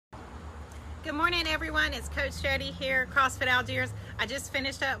Good morning, everyone. It's Coach Jody here, CrossFit Algiers. I just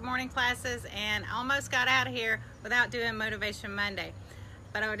finished up morning classes and almost got out of here without doing Motivation Monday.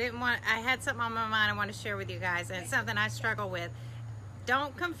 But I had something on my mind I want to share with you guys, and it's something I struggle with.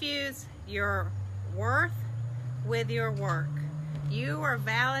 Don't confuse your worth with your work. You are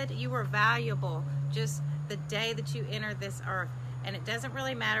valid, you are valuable just the day that you enter this earth. And it doesn't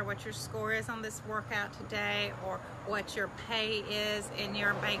really matter what your score is on this workout today, or what your pay is in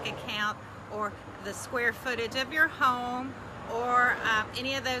your bank account, or the square footage of your home, or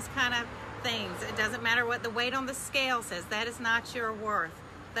any of those kind of things. It doesn't matter what the weight on the scale says. That is not your worth.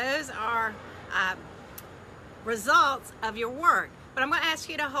 Those are results of your work. But I'm going to ask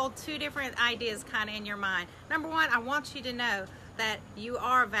you to hold two different ideas kind of in your mind. Number one, I want you to know that you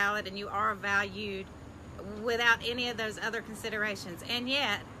are valid and you are valued without any of those other considerations. And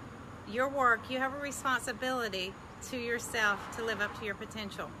yet, your work, you have a responsibility to yourself to live up to your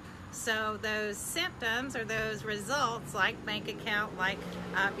potential. So those symptoms or those results, like bank account, like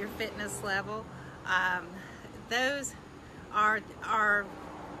your fitness level, those are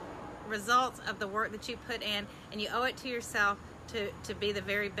results of the work that you put in, and you owe it to yourself to be the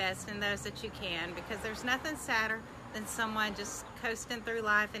very best in those that you can, because there's nothing sadder than someone just coasting through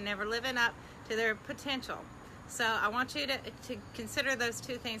life and never living up to their potential. So I want you to consider those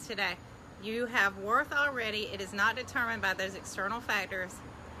two things today. You have worth already. It is not determined by those external factors.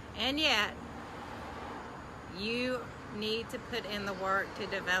 And yet, you need to put in the work to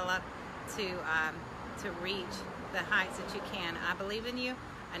develop, to reach the heights that you can. I believe in you.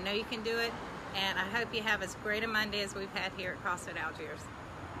 I know you can do it. And I hope you have as great a Monday as we've had here at CrossFit Algiers.